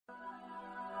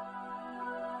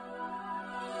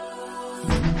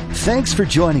Thanks for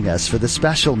joining us for the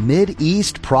special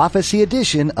Mid-East Prophecy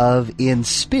edition of In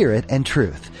Spirit and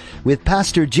Truth with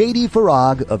Pastor J.D.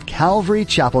 Farag of Calvary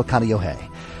Chapel, Kaneohe.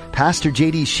 Pastor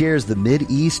J.D. shares the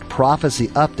Mid-East Prophecy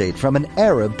update from an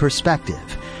Arab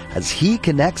perspective as he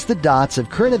connects the dots of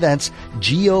current events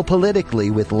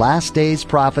geopolitically with last days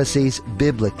prophecies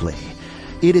biblically.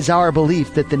 It is our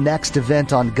belief that the next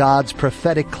event on God's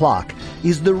prophetic clock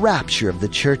is the rapture of the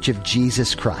Church of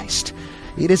Jesus Christ.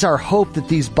 It is our hope that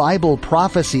these Bible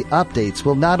prophecy updates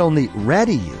will not only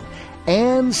ready you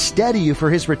and steady you for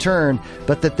His return,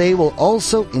 but that they will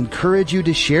also encourage you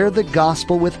to share the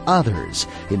gospel with others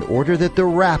in order that the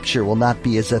rapture will not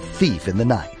be as a thief in the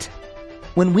night.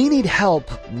 When we need help,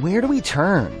 where do we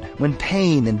turn? When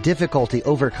pain and difficulty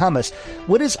overcome us,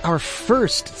 what is our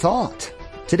first thought?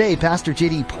 Today, Pastor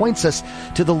J.D. points us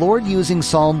to the Lord using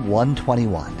Psalm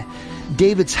 121.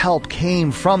 David's help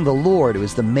came from the Lord, who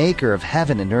is the maker of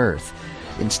heaven and earth.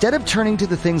 Instead of turning to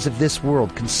the things of this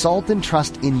world, consult and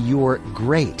trust in your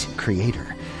great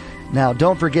Creator. Now,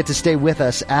 don't forget to stay with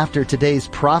us after today's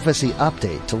prophecy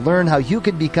update to learn how you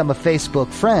can become a Facebook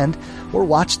friend or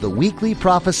watch the weekly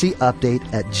prophecy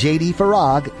update at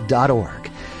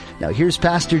jdfarag.org. Now, here's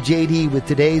Pastor JD with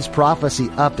today's prophecy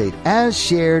update as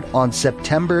shared on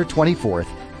September 24th,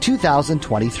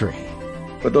 2023.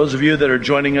 For those of you that are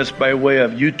joining us by way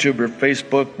of YouTube or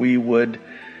Facebook, we would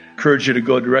encourage you to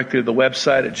go directly to the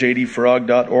website at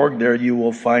jdfarag.org. There you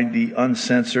will find the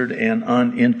uncensored and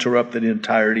uninterrupted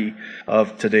entirety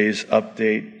of today's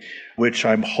update, which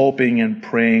I'm hoping and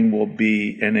praying will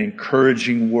be an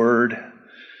encouraging word,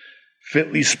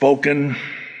 fitly spoken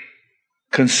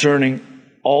concerning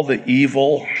all the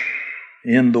evil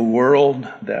in the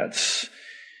world that's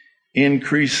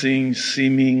increasing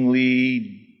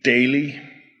seemingly daily.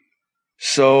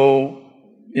 So,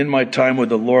 in my time with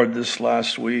the Lord this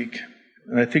last week,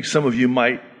 and I think some of you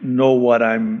might know what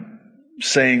I'm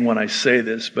saying when I say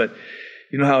this, but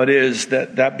you know how it is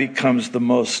that becomes the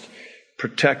most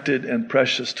protected and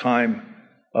precious time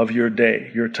of your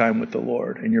day, your time with the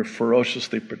Lord, and you're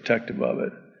ferociously protective of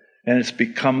it. And it's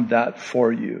become that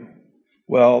for you.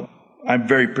 Well, I'm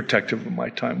very protective of my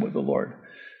time with the Lord.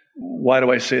 Why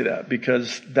do I say that?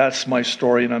 Because that's my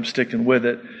story and I'm sticking with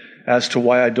it as to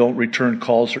why I don't return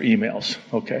calls or emails.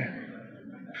 Okay.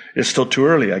 It's still too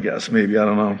early, I guess. Maybe. I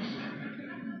don't know.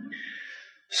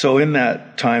 So in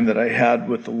that time that I had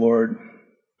with the Lord,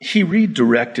 He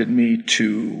redirected me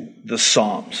to the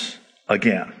Psalms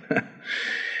again.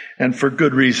 And for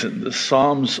good reason. The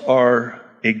Psalms are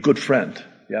a good friend,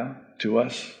 to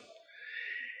us.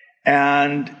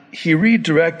 And He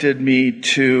redirected me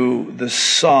to the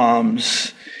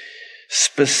Psalms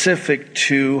specific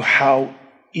to how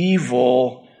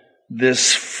evil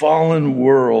this fallen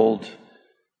world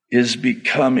is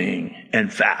becoming,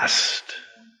 and fast.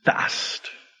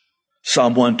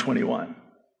 Psalm 121.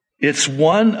 It's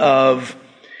one of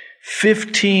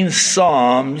 15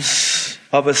 Psalms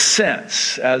of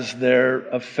Ascents, as they're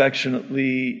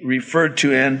affectionately referred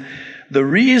to. And the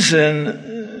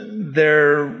reason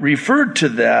they're referred to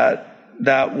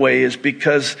that way is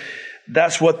because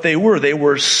that's what they were. They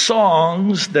were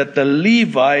songs that the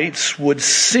Levites would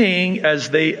sing as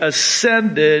they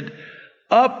ascended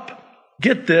up,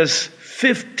 get this,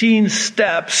 15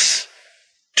 steps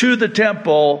to the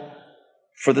temple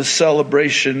for the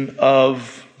celebration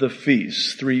of the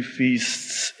feasts, 3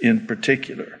 feasts in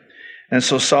particular. And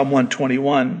so Psalm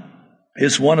 121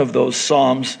 is one of those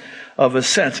Psalms of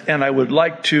Ascents. And I would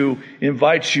like to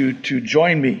invite you to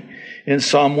join me in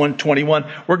Psalm 121.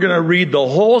 We're going to read the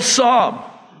whole Psalm.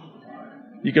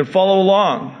 You can follow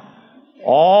along.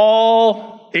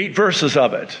 All 8 verses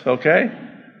of it, okay?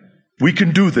 We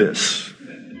can do this.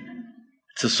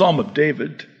 It's a Psalm of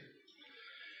David.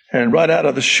 And right out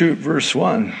of the chute, verse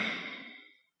 1.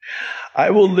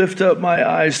 I will lift up my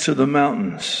eyes to the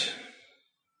mountains.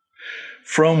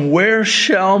 From where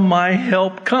shall my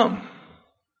help come?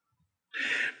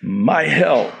 My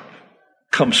help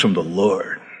comes from the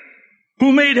Lord,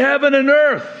 who made heaven and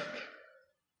earth.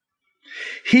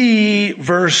 He,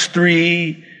 verse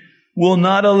 3, will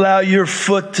not allow your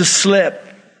foot to slip.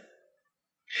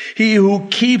 He who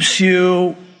keeps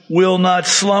you will not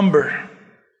slumber.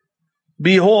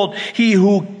 Behold, he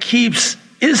who keeps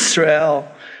Israel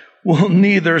will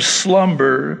neither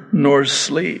slumber nor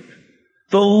sleep.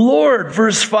 The Lord,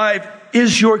 verse 5,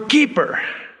 is your keeper.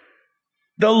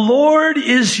 The Lord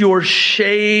is your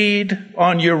shade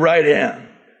on your right hand.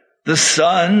 The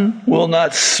sun will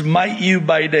not smite you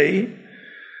by day,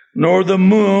 nor the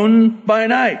moon by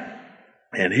night.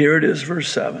 And here it is,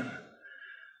 verse 7.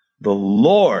 The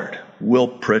Lord will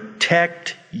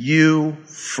protect you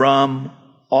from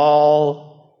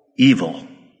all evil.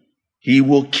 He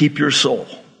will keep your soul.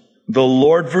 The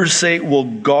Lord, verse 8,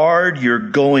 will guard your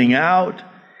going out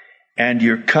and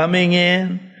your coming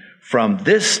in from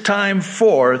this time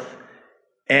forth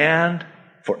and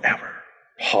forever.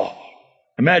 Oh,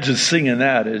 imagine singing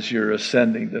that as you're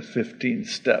ascending the 15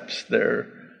 steps there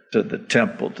to the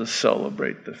temple to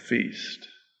celebrate the feast.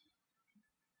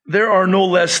 There are no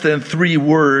less than 3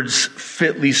 words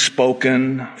fitly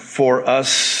spoken for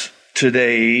us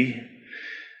today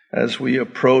as we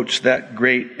approach that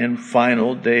great and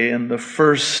final day. And the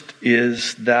first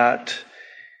is that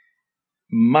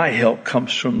my help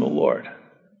comes from the Lord.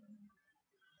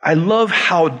 I love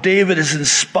how David is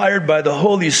inspired by the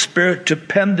Holy Spirit to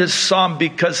pen this psalm,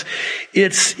 because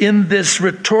it's in this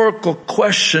rhetorical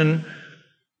question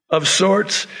of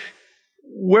sorts,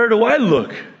 where do I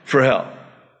look for help?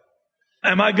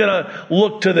 Am I going to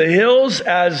look to the hills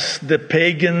as the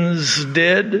pagans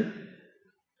did?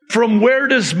 From where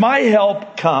does my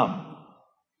help come?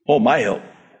 Oh, my help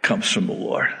comes from the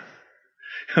Lord.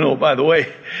 And oh, by the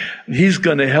way, He's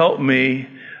going to help me.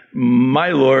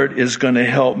 My Lord is going to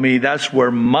help me. That's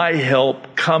where my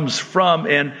help comes from.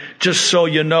 And just so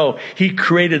you know, He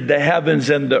created the heavens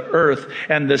and the earth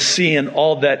and the sea and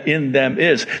all that in them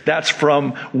is. That's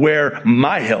from where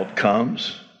my help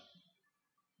comes.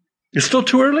 It's still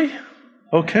too early?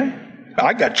 Okay.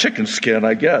 I got chicken skin,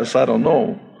 I guess. I don't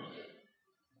know.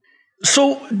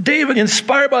 So David,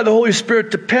 inspired by the Holy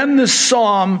Spirit to pen this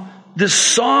psalm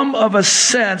of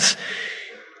ascents,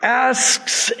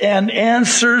 asks and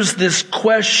answers this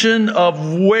question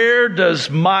of where does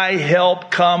my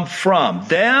help come from?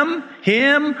 Them,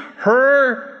 him,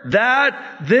 her,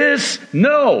 that, this?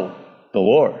 No, the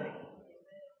Lord.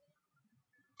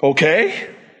 Okay?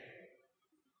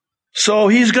 So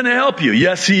He's going to help you.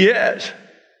 Yes, He is.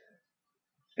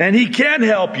 And He can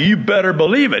help you. You better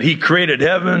believe it. He created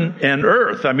heaven and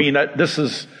earth. I mean, this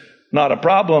is not a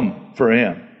problem for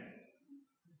Him.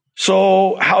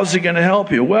 So how's He going to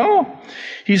help you? Well,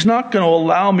 He's not going to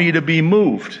allow me to be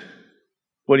moved.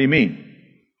 What do you mean?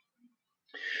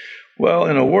 Well,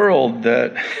 in a world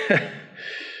that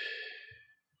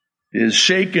is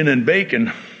shaken and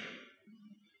baking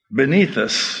beneath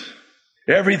us,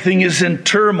 everything is in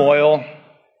turmoil.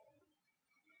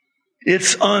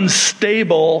 It's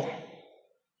unstable,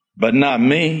 but not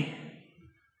me,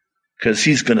 because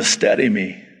He's going to steady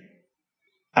me.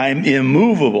 I'm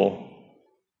immovable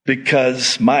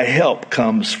because my help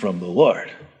comes from the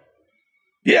Lord.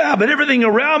 Yeah, but everything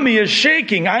around me is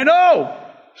shaking. I know.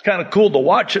 It's kind of cool to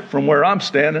watch it from where I'm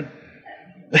standing.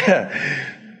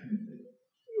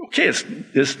 Okay,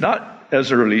 it's not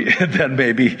as early then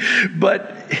maybe,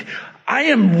 but I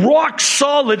am rock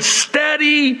solid,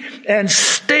 steady, and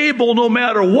stable no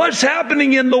matter what's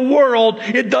happening in the world.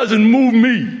 It doesn't move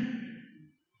me.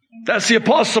 That's the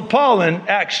Apostle Paul in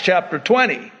Acts chapter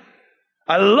 20.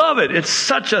 I love it. It's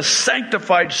such a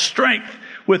sanctified strength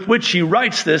with which he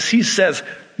writes this. He says,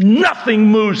 nothing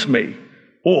moves me.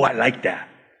 Oh, I like that.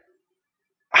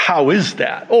 How is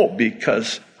that? Oh,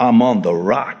 because I'm on the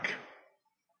rock.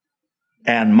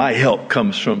 And my help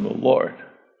comes from the Lord.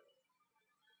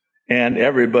 And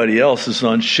everybody else is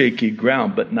on shaky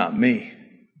ground, but not me.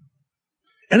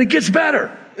 And it gets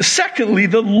better. Secondly,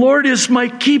 the Lord is my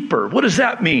keeper. What does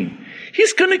that mean?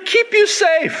 He's going to keep you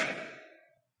safe.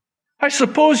 I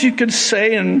suppose you could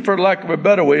say, and for lack of a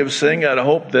better way of saying, I'd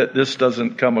hope that this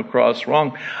doesn't come across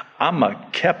wrong, I'm a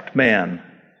kept man.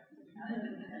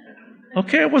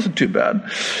 Okay, it wasn't too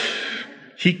bad.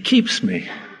 He keeps me.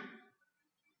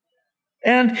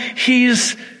 And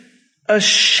He's a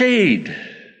shade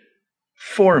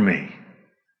for me.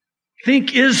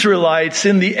 Think Israelites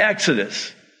in the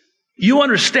Exodus. You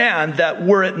understand that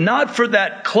were it not for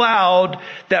that cloud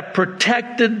that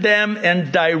protected them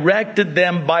and directed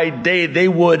them by day, they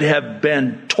would have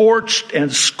been torched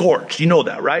and scorched. You know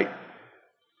that, right?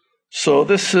 So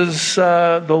this is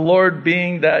the Lord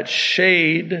being that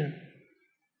shade.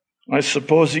 I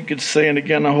suppose you could say, and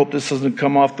again, I hope this doesn't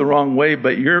come off the wrong way,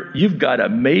 but you've got a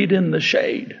maid in the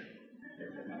shade.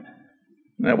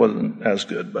 That wasn't as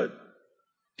good, but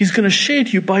He's going to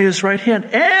shade you by His right hand.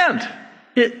 And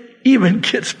it even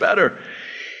gets better.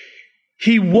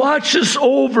 He watches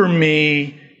over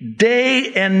me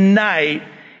day and night,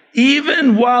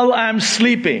 even while I'm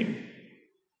sleeping.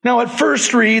 Now, at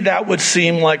first read, that would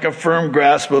seem like a firm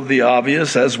grasp of the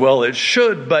obvious, as well it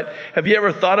should, but have you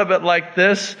ever thought of it like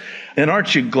this? And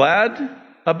aren't you glad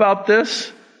about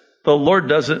this? The Lord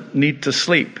doesn't need to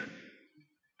sleep.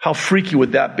 How freaky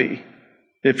would that be?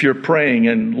 If you're praying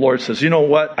and the Lord says, you know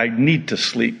what? I need to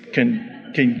sleep.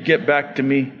 Can you get back to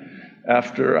me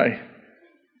after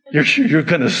you're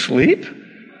going to sleep?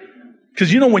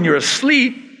 Because when you're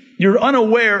asleep, you're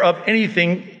unaware of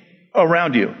anything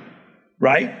around you,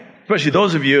 right? Especially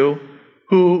those of you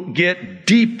who get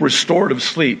deep restorative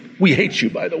sleep. We hate you,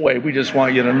 by the way. We just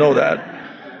want you to know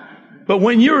that. But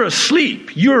when you're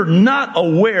asleep, you're not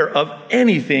aware of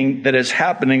anything that is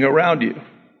happening around you.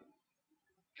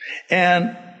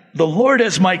 And the Lord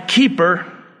is my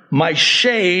keeper, my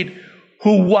shade,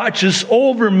 who watches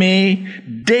over me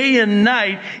day and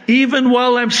night, even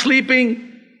while I'm sleeping.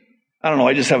 I don't know,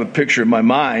 I just have a picture in my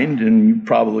mind, and you've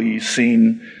probably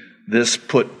seen this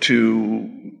put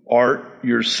to art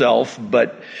yourself,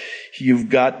 but you've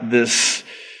got this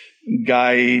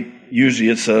guy, usually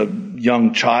it's a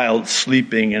young child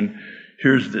sleeping, and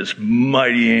here's this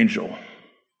mighty angel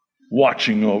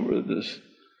watching over this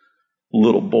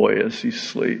little boy as he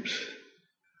sleeps.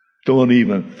 Don't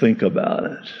even think about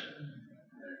it.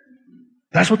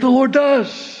 That's what the Lord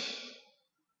does.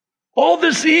 All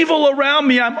this evil around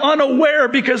me, I'm unaware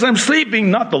because I'm sleeping,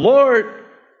 not the Lord.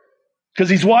 Because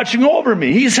He's watching over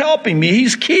me. He's helping me.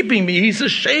 He's keeping me. He's a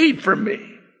shade from me.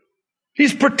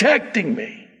 He's protecting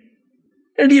me.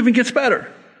 And it even gets better.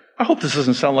 I hope this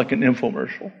doesn't sound like an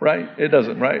infomercial, right? It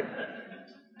doesn't, right?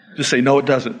 Just say, no, it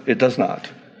doesn't. It does not.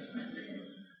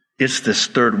 It's this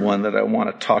third one that I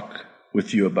want to talk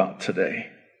with you about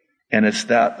today. And it's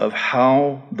that of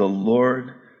how the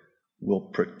Lord will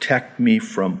protect me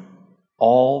from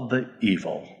all the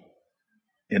evil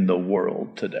in the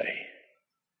world today.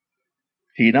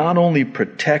 He not only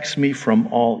protects me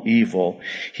from all evil,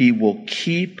 He will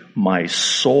keep my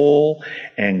soul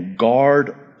and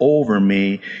guard over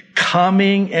me,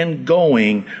 coming and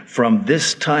going from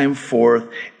this time forth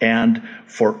and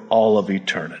for all of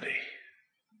eternity.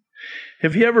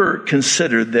 Have you ever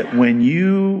considered that when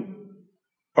you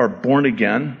are born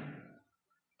again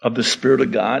of the Spirit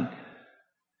of God,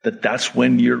 that's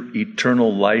when your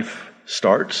eternal life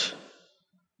starts?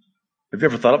 Have you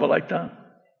ever thought about it like that?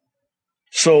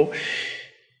 So,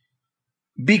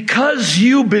 because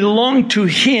you belong to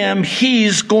Him,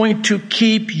 He's going to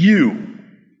keep you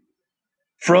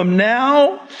from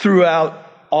now throughout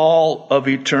all of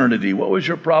eternity. What was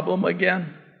your problem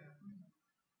again?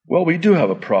 Well, we do have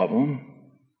a problem.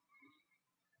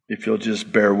 If you'll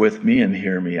just bear with me and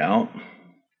hear me out.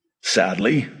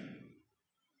 Sadly,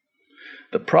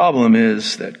 the problem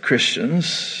is that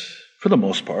Christians, for the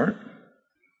most part,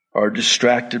 are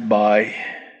distracted by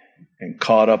and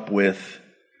caught up with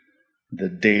the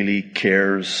daily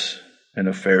cares and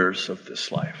affairs of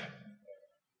this life.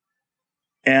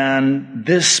 And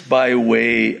this by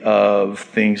way of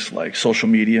things like social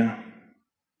media,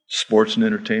 sports and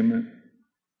entertainment,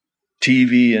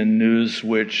 TV and news,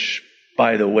 which,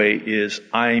 by the way, is,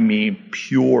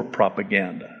 pure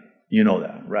propaganda. You know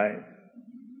that, right?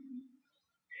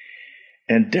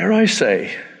 And dare I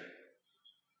say,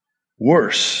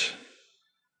 worse,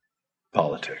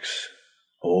 politics.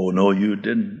 Oh, no, you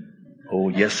didn't. Oh,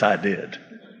 yes, I did.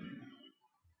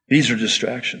 These are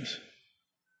distractions.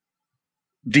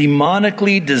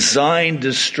 Demonically designed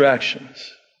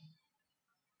distractions.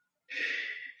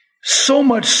 So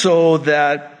much so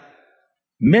that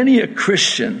many a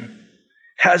Christian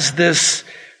has this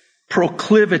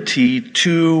proclivity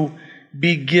to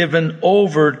be given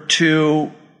over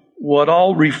to what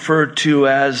I'll refer to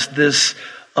as this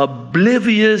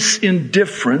oblivious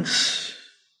indifference,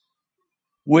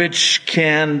 which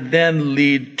can then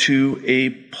lead to a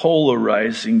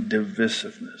polarizing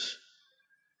divisiveness.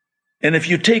 And if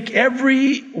you take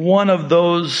every one of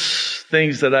those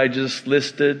things that I just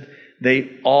listed,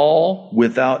 they all,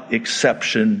 without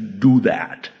exception, do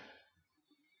that.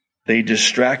 They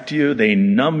distract you, they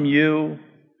numb you,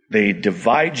 they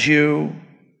divide you,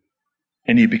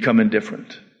 and you become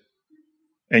indifferent.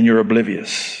 And you're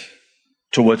oblivious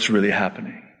to what's really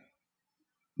happening.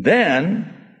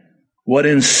 Then, what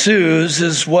ensues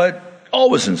is what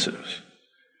always ensues,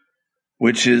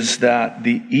 which is that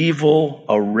the evil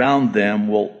around them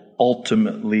will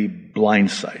ultimately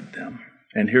blindside them.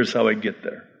 And here's how I get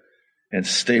there. And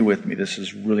stay with me. This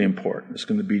is really important. It's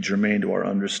going to be germane to our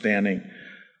understanding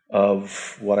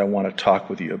of what I want to talk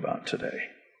with you about today.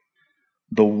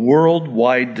 The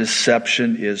worldwide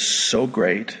deception is so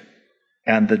great,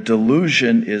 and the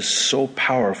delusion is so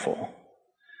powerful,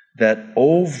 that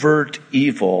overt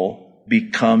evil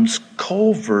becomes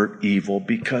covert evil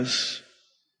because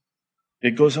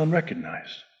it goes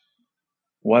unrecognized.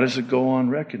 Why does it go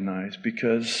unrecognized?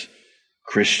 Because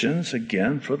Christians,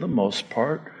 again, for the most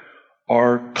part,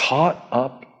 are caught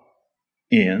up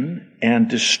in and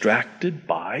distracted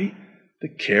by the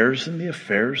cares and the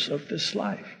affairs of this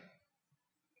life.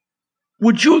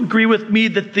 Would you agree with me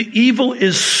that the evil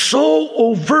is so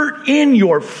overt in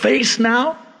your face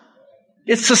now?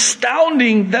 It's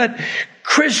astounding that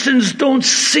Christians don't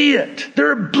see it.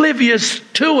 They're oblivious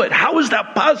to it. How is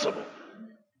that possible?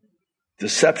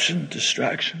 Deception,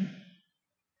 distraction,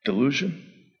 delusion.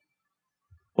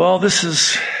 Well, this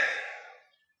is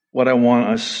what I want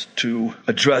us to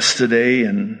address today,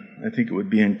 and I think it would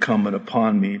be incumbent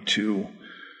upon me to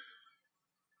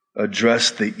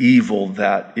address the evil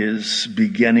that is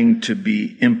beginning to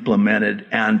be implemented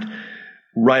and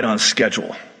right on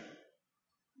schedule,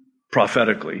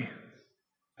 prophetically,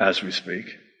 as we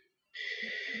speak.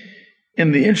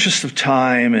 In the interest of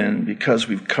time, and because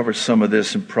we've covered some of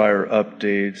this in prior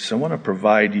updates, I want to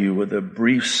provide you with a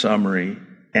brief summary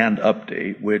and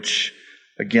update, which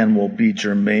again will be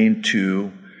germane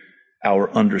to our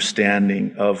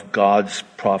understanding of God's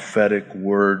prophetic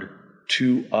word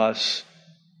to us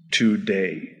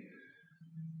today.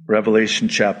 Revelation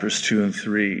chapters 2 and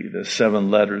 3, the 7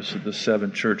 letters of the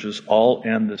 7 churches, all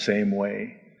end the same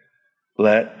way.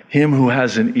 Let him who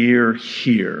has an ear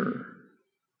hear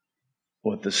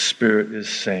what the Spirit is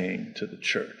saying to the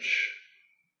church.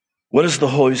 What is the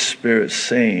Holy Spirit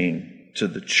saying to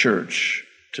the church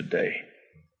today?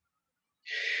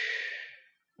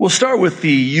 We'll start with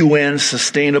the UN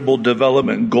Sustainable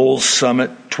Development Goals Summit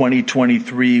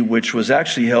 2023, which was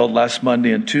actually held last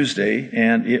Monday and Tuesday,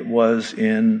 and it was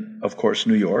in, of course,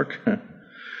 New York.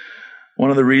 One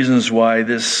of the reasons why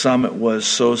this summit was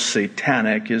so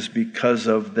satanic is because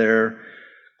of their,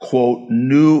 quote,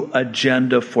 new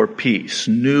agenda for peace.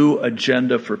 New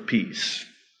agenda for peace.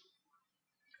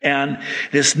 And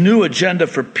this new agenda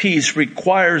for peace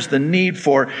requires the need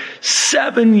for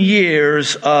 7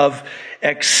 years of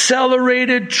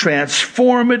accelerated,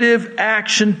 transformative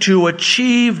action to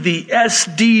achieve the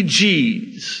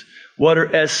SDGs. What are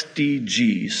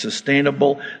SDGs?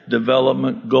 Sustainable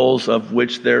Development Goals, of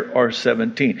which there are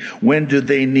 17. When do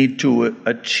they need to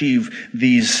achieve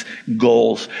these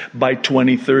goals? By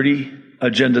 2030?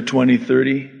 Agenda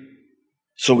 2030?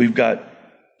 So we've got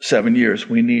 7 years.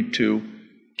 We need to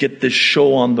get this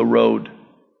show on the road.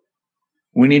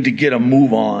 We need to get a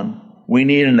move on. We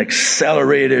need an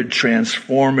accelerated,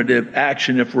 transformative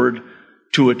action if we're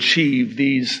to achieve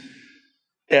these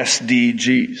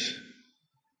SDGs.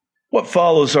 What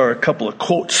follows are a couple of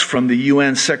quotes from the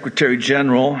UN Secretary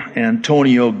General,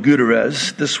 Antonio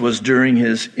Guterres. This was during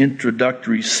his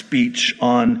introductory speech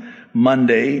on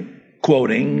Monday,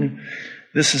 quoting,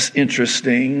 this is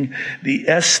interesting, the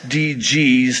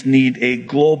SDGs need a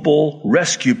global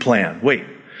rescue plan. Wait,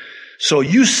 so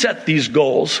you set these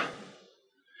goals,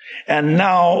 and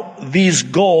now these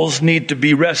goals need to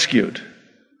be rescued.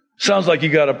 Sounds like you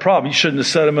got a problem. You shouldn't have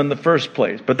set them in the first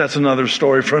place, but that's another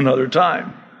story for another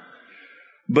time.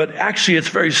 But actually it's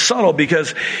very subtle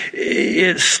because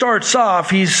he starts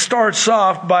off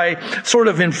by sort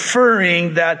of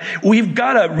inferring that we've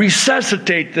got to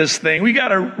resuscitate this thing. We got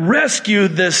to rescue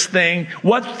this thing.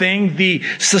 What thing? The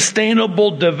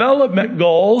Sustainable Development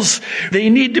Goals. They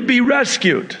need to be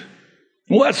rescued.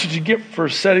 Well, that's what you get for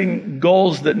setting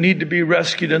goals that need to be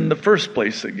rescued in the first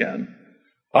place again.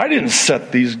 I didn't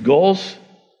set these goals.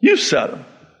 You set them.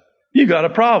 You got a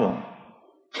problem.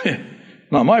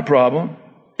 Not my problem.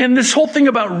 And this whole thing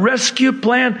about rescue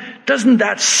plan, doesn't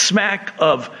that smack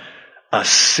of a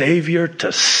savior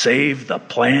to save the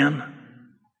plan?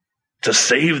 To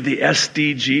save the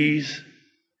SDGs?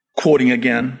 Quoting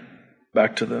again,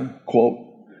 back to the quote.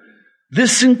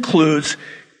 This includes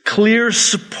clear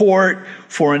support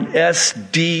for an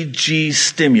SDG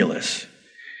stimulus.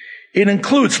 It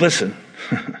includes, listen,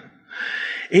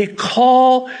 a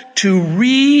call to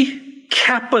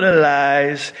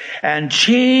recapitalize and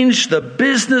change the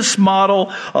business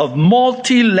model of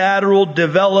multilateral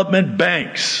development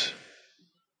banks.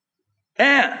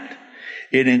 And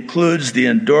it includes the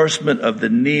endorsement of the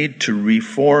need to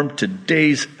reform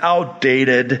today's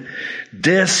outdated,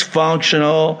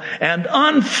 dysfunctional, and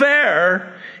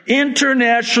unfair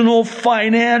international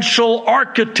financial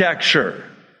architecture.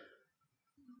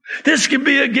 This could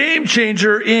be a game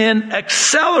changer in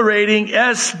accelerating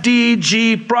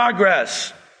SDG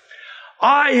progress.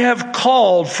 I have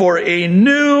called for a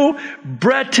new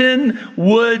Bretton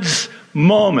Woods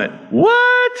moment.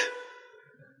 What?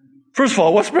 First of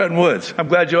all, what's Bretton Woods? I'm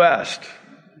glad you asked.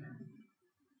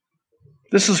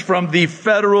 This is from the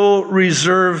Federal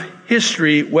Reserve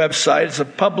History website. It's a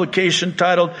publication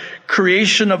titled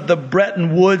Creation of the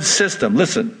Bretton Woods System.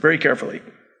 Listen very carefully.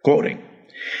 Quoting.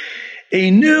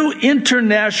 A new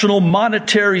international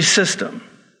monetary system,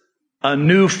 a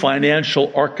new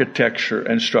financial architecture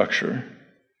and structure,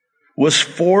 was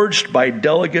forged by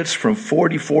delegates from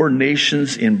 44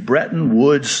 nations in Bretton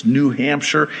Woods, New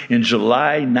Hampshire in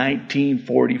July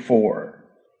 1944.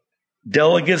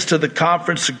 Delegates to the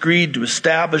conference agreed to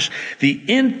establish the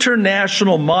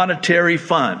International Monetary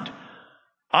Fund,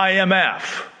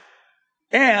 IMF,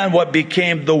 and what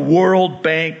became the World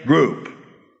Bank Group,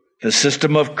 the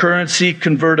system of currency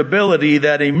convertibility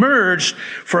that emerged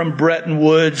from Bretton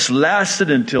Woods lasted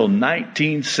until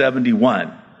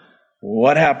 1971.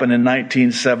 What happened in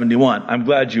 1971? I'm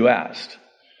glad you asked.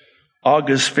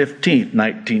 August 15th,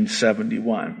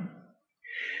 1971.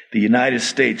 The United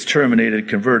States terminated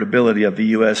convertibility of the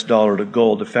U.S. dollar to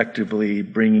gold, effectively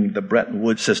bringing the Bretton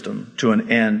Woods system to an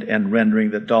end and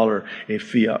rendering the dollar a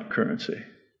fiat currency.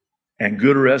 And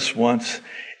Guterres wants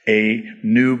a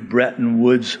new Bretton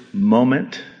Woods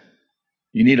moment.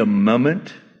 You need a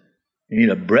moment? You need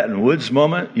a Bretton Woods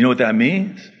moment? You know what that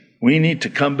means? We need to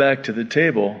come back to the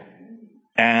table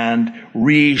and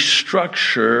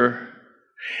restructure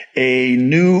a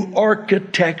new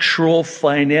architectural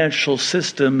financial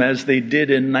system as they did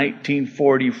in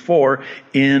 1944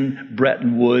 in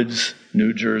Bretton Woods,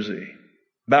 New Jersey.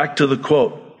 Back to the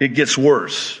quote. It gets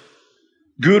worse.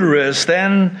 Guterres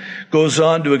then goes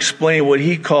on to explain what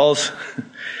he calls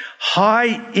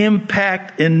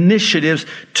high-impact initiatives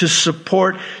to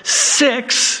support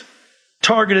 6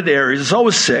 targeted areas. It's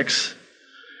always 6,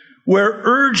 where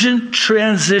urgent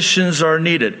transitions are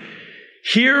needed.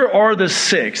 Here are the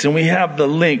 6, and we have the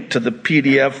link to the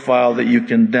PDF file that you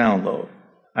can download.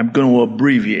 I'm going to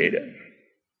abbreviate it.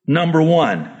 Number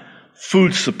 1,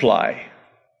 food supply.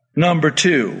 Number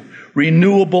 2,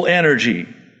 renewable energy.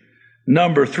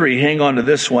 Number 3, hang on to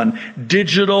this one,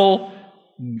 digital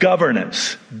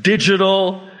governance.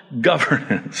 Digital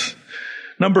governance.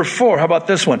 Number 4, how about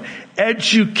this one?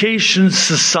 Education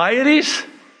societies?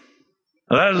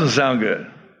 Well, that doesn't sound good.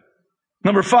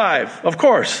 Number 5, of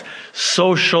course,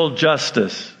 social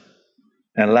justice.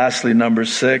 And lastly, number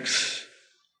 6,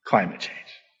 climate change.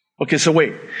 Okay, so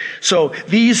wait. So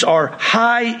these are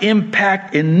high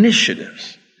impact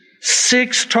initiatives,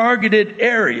 6 targeted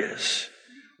areas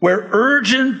where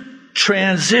urgent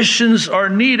transitions are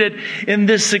needed in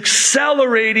this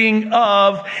accelerating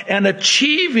of and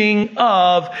achieving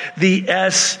of the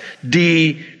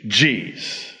SDGs.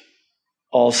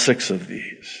 All 6 of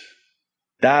these.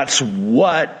 That's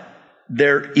what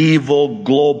their evil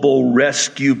global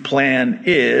rescue plan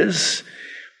is,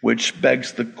 which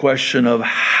begs the question of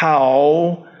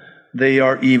how they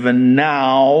are even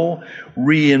now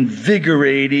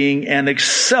reinvigorating and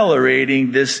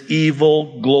accelerating this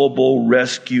evil global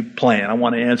rescue plan. I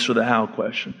want to answer the how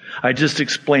question. I just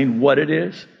explained what it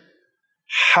is.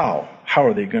 How? How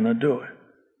are they going to do it?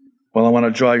 Well, I want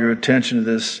to draw your attention to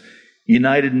this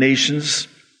United Nations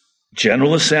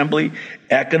General Assembly,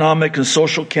 Economic and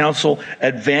Social Council,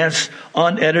 advanced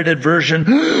unedited version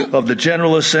of the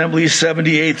General Assembly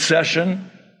 78th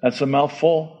session. That's a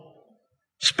mouthful.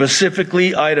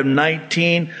 Specifically, item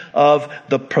 19 of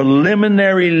the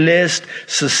preliminary list,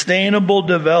 sustainable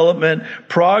development,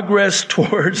 progress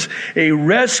towards a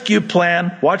rescue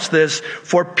plan, watch this,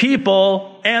 for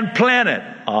people and planet.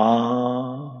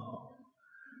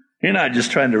 You're not just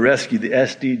trying to rescue the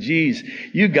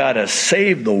SDGs. You got to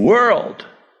save the world.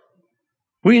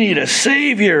 We need a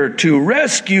savior to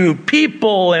rescue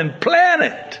people and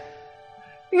planet.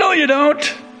 No, you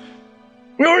don't.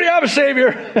 We already have a savior.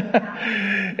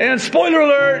 And spoiler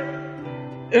alert,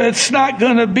 it's not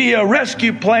going to be a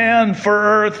rescue plan for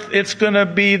Earth. It's going to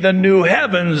be the new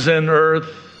heavens and earth.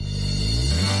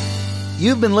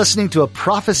 You've been listening to a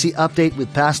prophecy update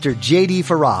with Pastor J.D.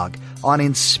 Farag on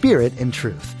In Spirit and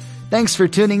Truth. Thanks for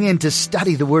tuning in to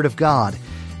study the Word of God.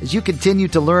 As you continue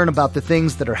to learn about the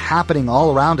things that are happening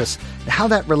all around us and how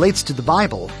that relates to the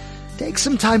Bible, take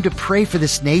some time to pray for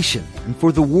this nation and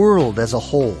for the world as a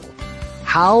whole.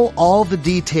 How all the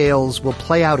details will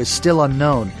play out is still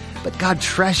unknown, but God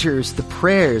treasures the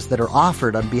prayers that are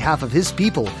offered on behalf of His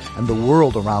people and the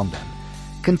world around them.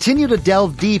 Continue to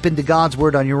delve deep into God's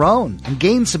Word on your own and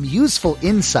gain some useful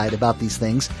insight about these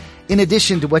things in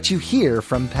addition to what you hear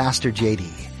from Pastor J.D.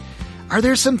 Are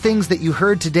there some things that you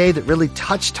heard today that really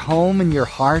touched home in your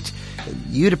heart that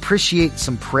you'd appreciate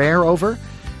some prayer over?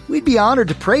 We'd be honored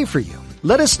to pray for you.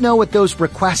 Let us know what those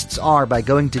requests are by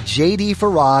going to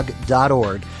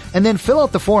jdfarag.org and then fill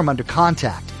out the form under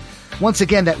contact. Once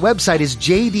again, that website is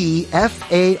jdfarag.org.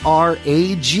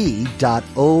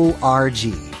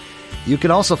 You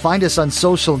can also find us on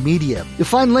social media. You'll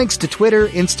find links to Twitter,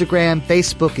 Instagram,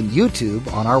 Facebook, and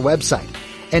YouTube on our website.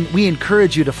 And we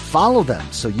encourage you to follow them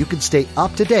so you can stay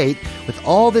up to date with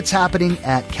all that's happening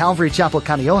at Calvary Chapel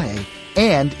Kaneohe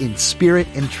and In Spirit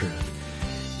and Truth.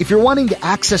 If you're wanting to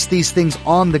access these things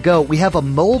on the go, we have a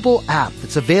mobile app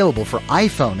that's available for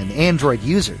iPhone and Android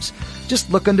users.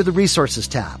 Just look under the Resources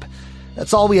tab.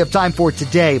 That's all we have time for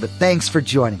today, but thanks for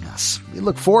joining us. We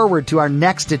look forward to our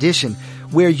next edition,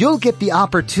 where you'll get the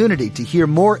opportunity to hear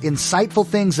more insightful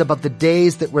things about the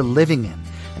days that we're living in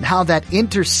and how that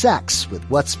intersects with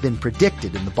what's been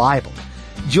predicted in the Bible.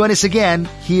 Join us again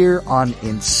here on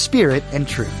In Spirit and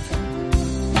Truth.